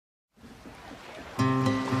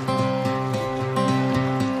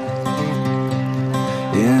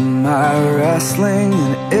my wrestling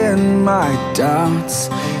and in my doubts,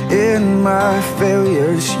 in my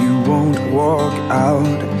failures, you won't walk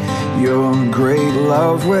out. Your great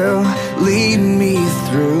love will lead me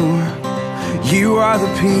through. You are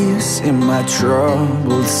the peace in my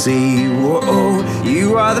troubled sea. Whoa,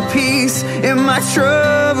 you are the peace in my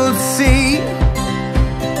troubled sea.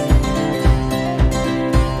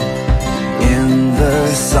 In the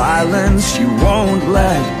silence, you won't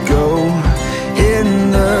let go. In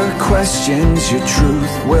the questions, your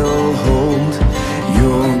truth will hold.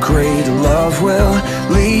 Your great love will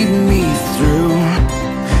lead me through.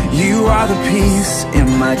 You are the peace in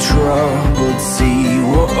my troubled sea.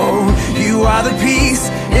 Whoa, you are the peace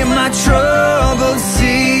in my troubled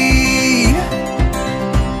sea.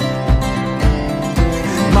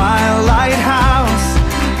 My lighthouse,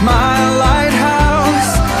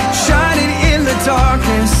 shining in the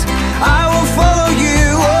darkness, I will follow you.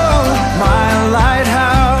 Oh, my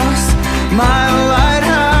lighthouse,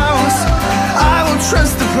 I will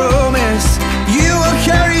trust the promise. You will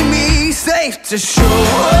carry me safe to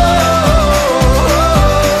shore.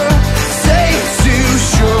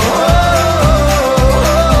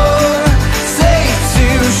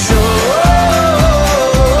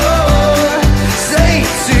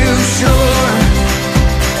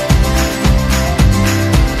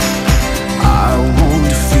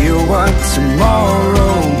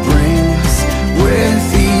 Tomorrow brings. With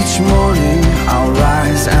each morning I'll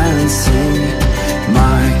rise and sing.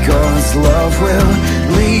 My God's love will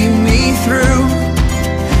lead me through.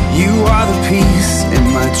 You are the peace in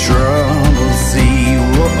my troubled sea.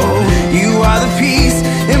 Whoa, you are the peace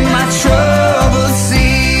in my troubled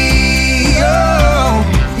sea. Oh,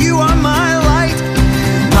 you are my light,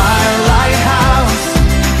 my lighthouse,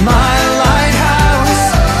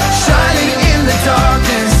 shining in the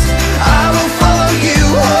darkness. I will follow you.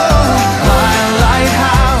 Oh, my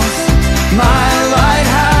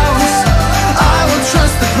lighthouse, I will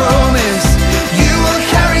trust the promise. You will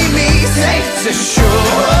carry me safe to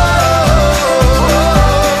shore.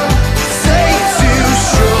 Safe to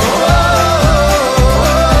shore.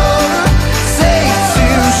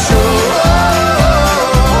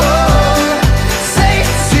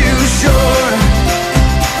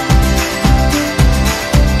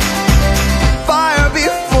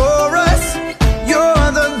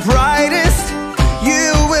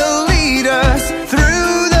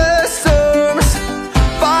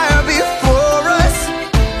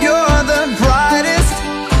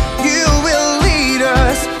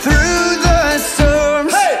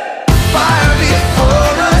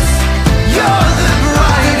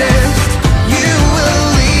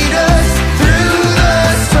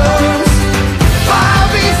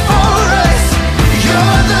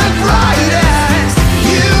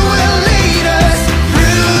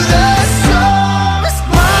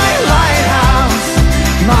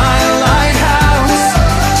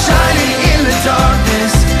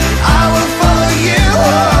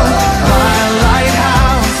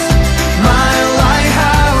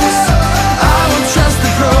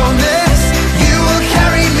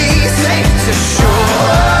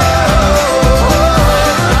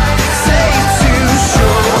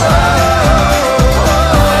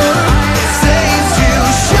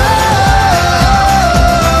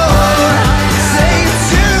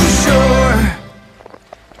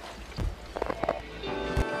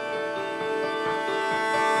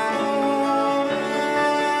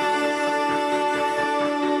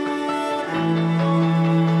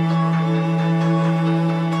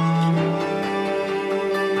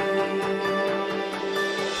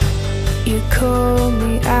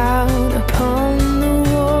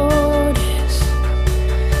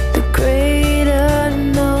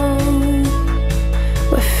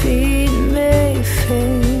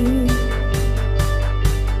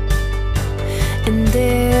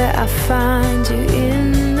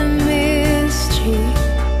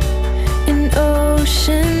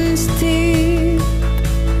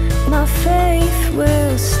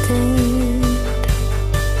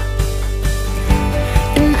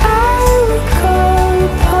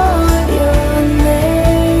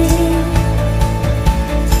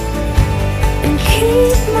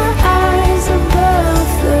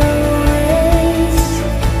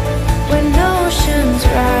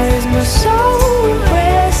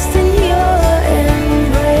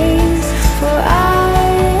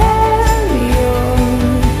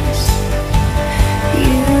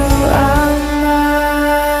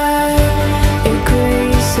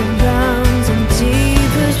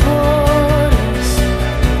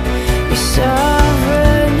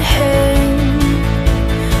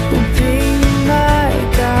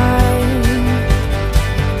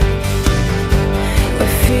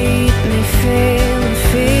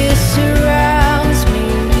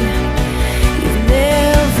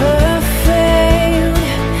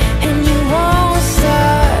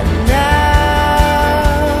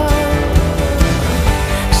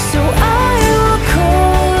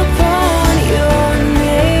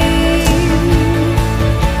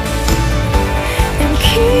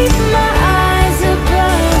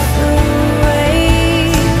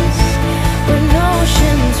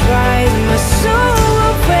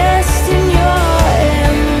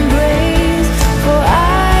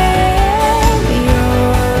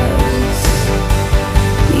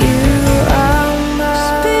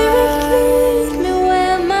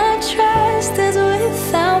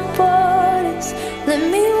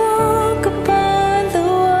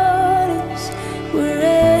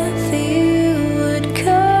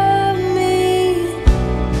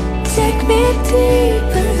 me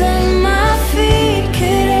deeper than my feet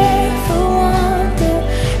could ever wander,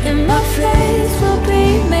 and my faith will be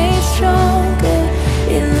made stronger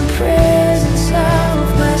in the presence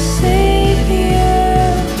of my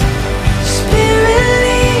Savior. Spirit,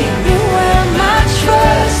 lead me where my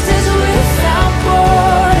trust is without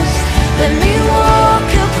borders. Let me walk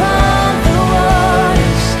upon the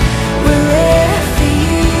waters wherever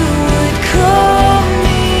you would call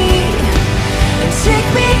me, and take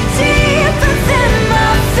me deeper than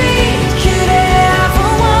my feet could ever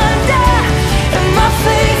wander, and my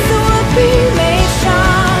faith will be made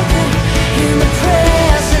stronger in the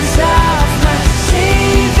presence of my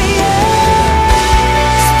Savior.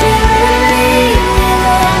 Spirit, lead me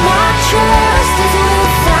where my trust is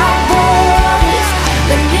without borders.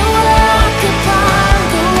 Let me walk upon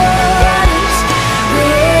the waters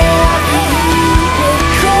wherever you would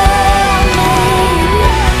call me.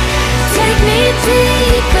 Take me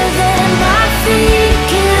deeper than my feet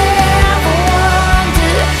could ever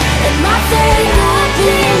wander, and my faith will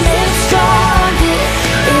be made stronger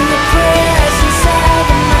in the presence of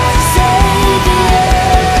my Savior.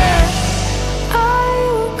 I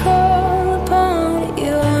will call upon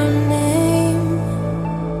your name.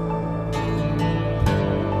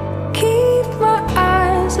 Keep my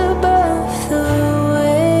eyes above the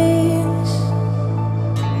waves.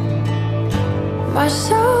 My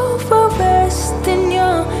soul will rest in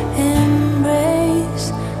your embrace.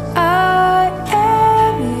 I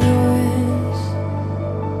am yours,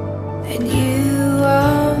 and you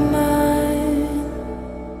are mine.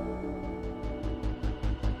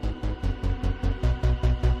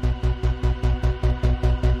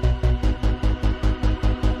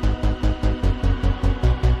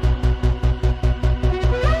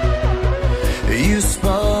 You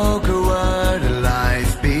spoke a word and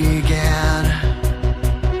life began.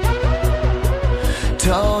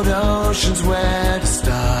 Told oceans where to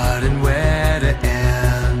start and where to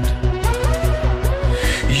end.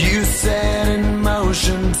 You set in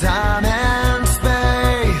motion time and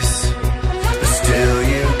space, but still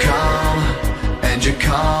you come and you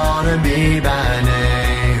call to me by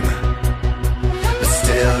name. But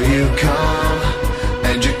still you come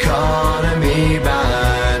and you call to me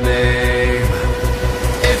by name.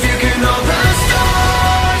 If you can hold the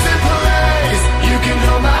stars in place, you can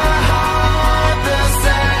hold my heart the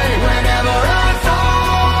same. Whenever I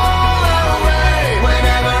fall away,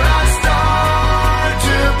 whenever I start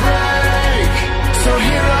to break. So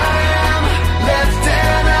here I am,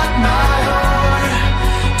 lifting up my heart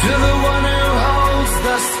to the one who holds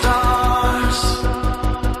the stars.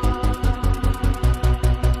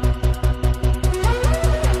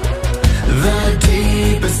 The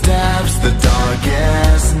deepest depths, the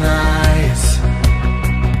darkest nights,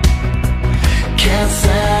 can't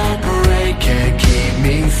separate, can't keep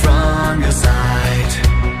me from your sight.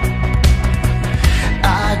 I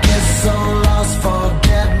get so lost,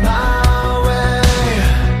 forget my way,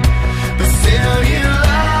 but still you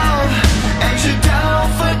love and you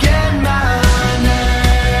don't forget my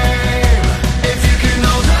name. If you can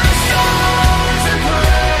hold the stars in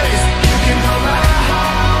place, you can hold my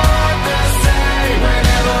heart the same.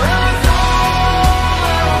 Whenever I fall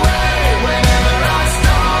away, whenever I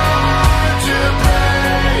start to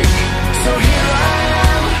break. So here I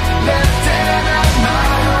am, lifting up my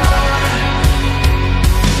heart.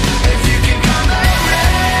 If you can come the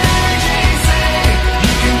raging sea,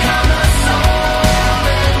 you can come the storm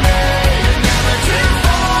in me. You're never too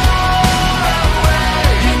far away,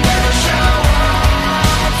 you never show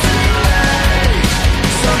up too late.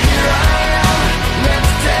 So here I am,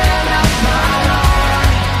 lifting up my heart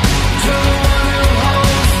to the one who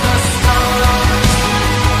holds the stars.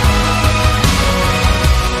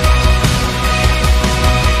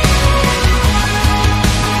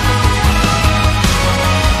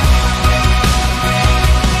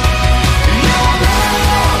 Your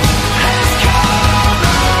love has called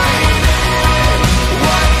my name.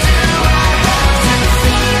 What do I have to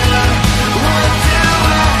fear? What do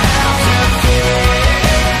I have to fear?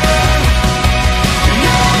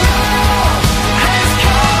 Your love has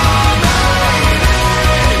called my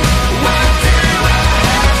name. What do I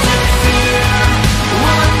have to fear?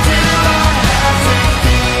 What do I have to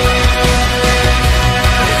fear?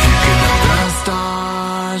 If you can hold the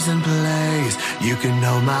stars in place, you can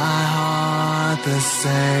hold my heart the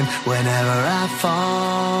same. Whenever I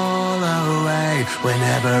fall away,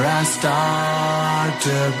 whenever I start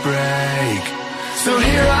to break. So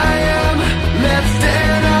here I am,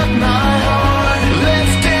 lifting up my heart,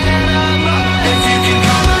 lifting up my heart. If you can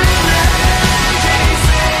come the raging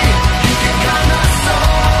sea, you can come the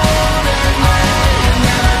storm in me. You're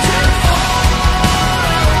never too far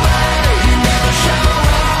away.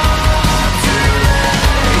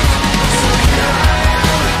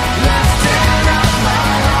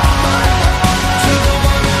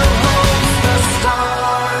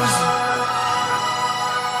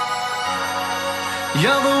 You're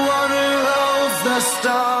the one who holds the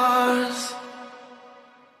stars.